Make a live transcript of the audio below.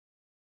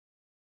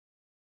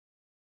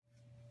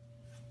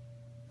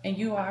And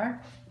you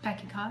are?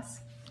 Becky Koss.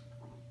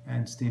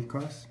 And Steve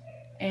Koss.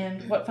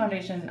 And what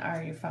foundation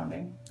are you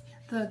founding?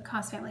 The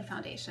Koss Family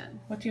Foundation.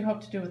 What do you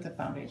hope to do with the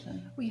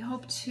foundation? We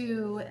hope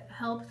to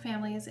help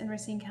families in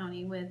Racine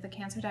County with the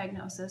cancer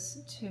diagnosis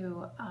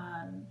to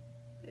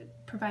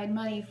provide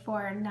money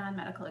for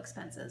non-medical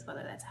expenses,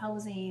 whether that's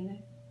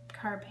housing,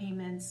 car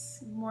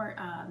payments,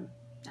 not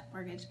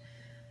mortgage,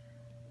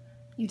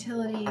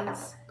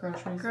 utilities,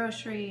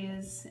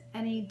 groceries,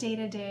 any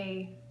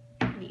day-to-day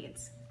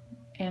needs.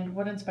 And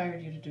what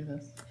inspired you to do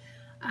this?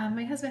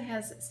 My husband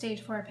has stage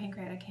 4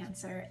 pancreatic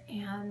cancer,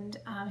 and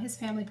his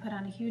family put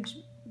on a huge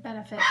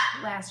benefit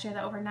last year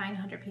that over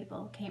 900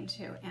 people came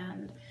to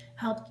and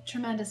helped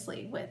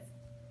tremendously with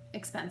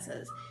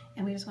expenses,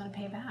 and we just want to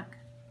pay back.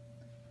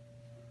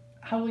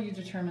 How will you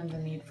determine the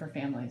need for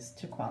families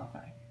to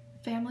qualify?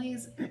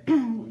 Families,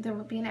 there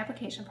will be an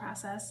application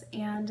process,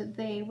 and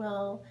they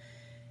will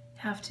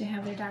have to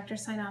have their doctor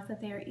sign off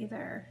that they are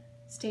either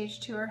stage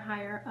 2 or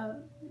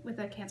higher with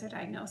a cancer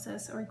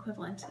diagnosis or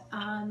equivalent.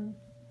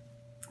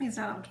 Because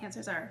not all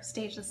cancers are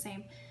staged the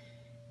same.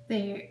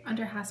 They're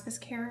under hospice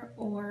care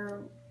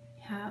or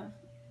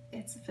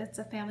if it's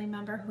a family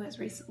member who has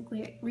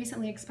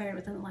recently expired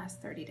within the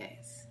last 30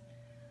 days.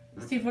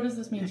 Steve, what does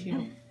this mean to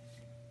you?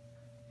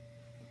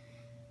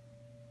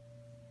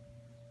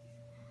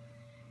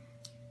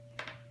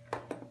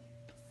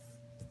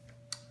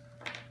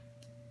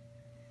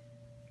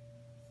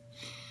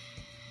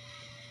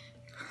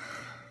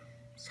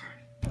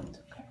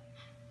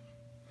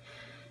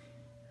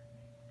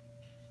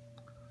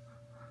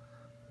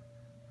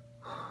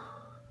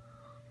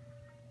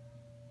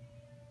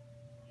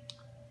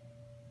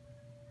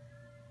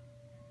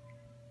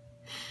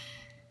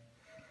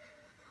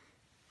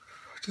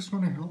 I just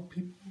want to help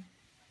people.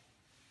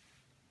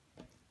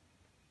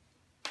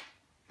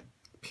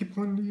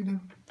 People in need.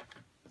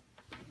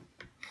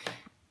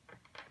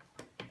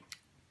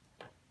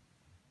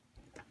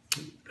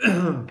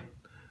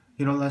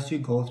 Unless you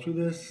go through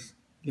this,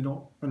 you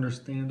don't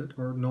understand it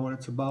or know what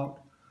it's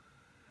about.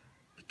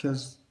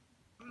 Because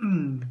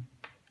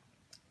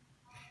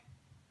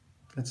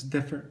it's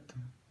different.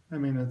 I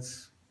mean,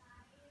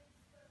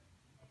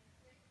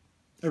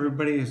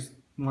 everybody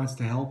wants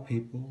to help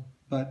people,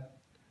 but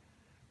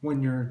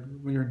when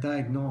you're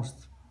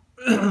diagnosed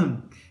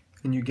and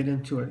you get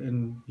into it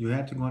and you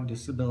have to go on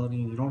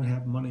disability and you don't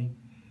have money,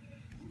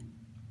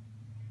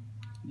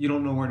 you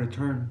don't know where to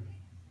turn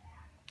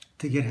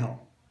to get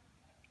help.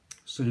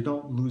 So you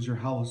don't lose your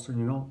house or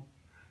you don't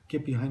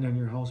get behind on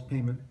your house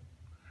payment.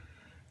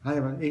 I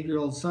have an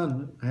 8-year-old son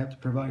that I have to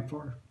provide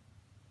for.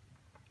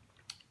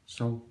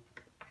 So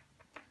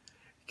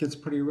it gets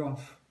pretty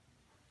rough.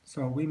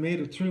 So we made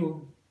it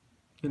through,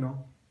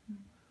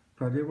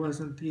 but it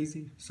wasn't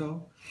easy.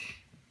 So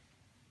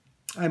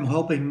I'm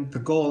hoping the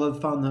goal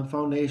of the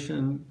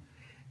foundation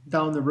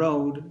down the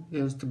road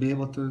is to be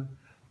able to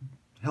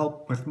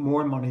help with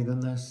more money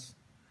than this,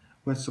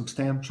 with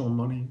substantial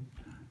money,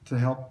 to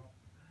help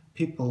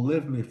people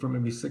live for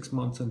maybe 6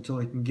 months until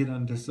they can get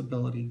on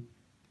disability.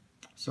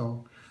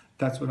 So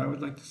that's what I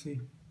would like to see.